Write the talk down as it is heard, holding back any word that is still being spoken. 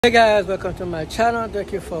Hey guys, welcome to my channel.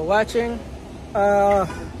 Thank you for watching.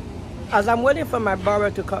 As I'm waiting for my barber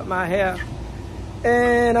to cut my hair,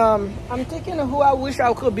 and I'm thinking of who I wish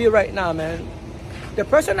I could be right now, man. The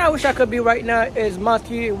person I wish I could be right now is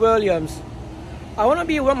Monty Williams. I want to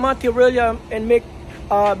be Monty Williams and make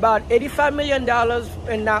about $85 million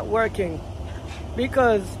and not working,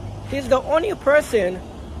 because he's the only person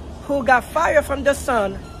who got fired from the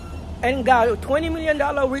Sun and got $20 million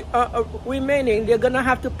remaining. They're gonna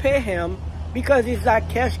have to pay him because it's like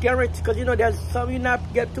cash guarantee, because you know there's some you not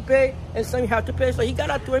get to pay and some you have to pay. So he got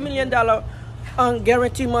a $20 million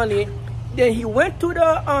guarantee money. Then he went to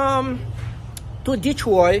the to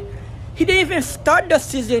Detroit. He didn't even start the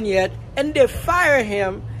season yet, and they fired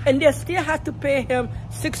him, and they still have to pay him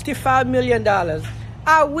 $65 million.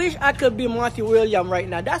 I wish I could be Monty Williams right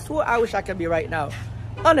now. That's who I wish I could be right now,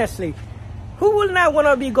 honestly. Who will not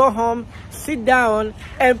want to go home, sit down,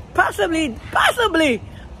 and probably,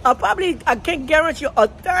 I can guarantee you a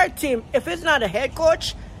third team. If it's not a head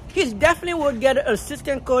coach, he definitely will get an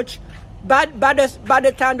assistant coach by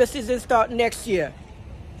the time the season starts next year.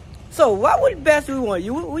 So what would best we want?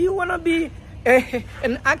 You want to be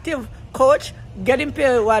an active coach, getting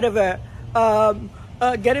paid whatever,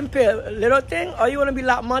 getting paid a little thing, or you want to be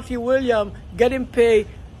like Monty Williams, getting paid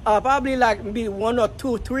probably like maybe $1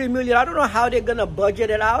 or $2, $3 million. I don't know how they're gonna budget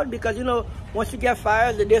it out, because you know once you get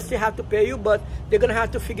fired, they still have to pay you, but they're gonna have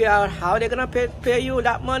to figure out how they're gonna pay you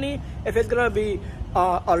that money. If it's gonna be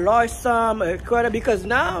a large sum, a quarter, because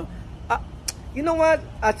now, you know what?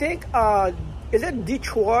 I think is it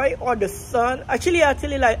Detroit or the Sun? Actually, I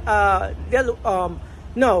tell you, like there's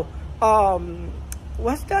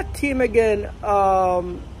what's that team again?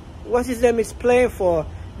 What's his name is playing for?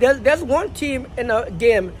 There's one team in a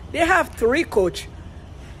game. They have 3 coaches.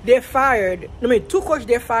 They fired. I mean, 2 coaches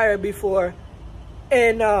they fired before,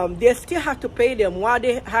 and they still have to pay them while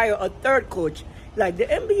they hire a 3rd coach. Like, the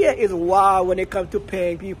NBA is wild when it comes to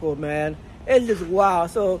paying people, man. It's just wild.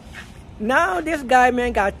 So now this guy,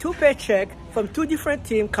 man, got 2 paychecks from 2 different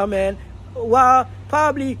teams coming, while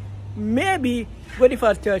probably maybe waiting for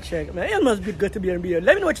a 3rd check, man. It must be good to be in NBA.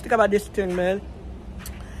 Let me know what you think about this thing, man.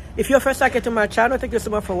 If you're first time to my channel, thank you so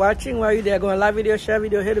much for watching. While you're there, go on like video, share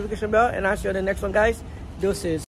video, hit the notification bell, and I'll see you on the next one, guys. Deuces.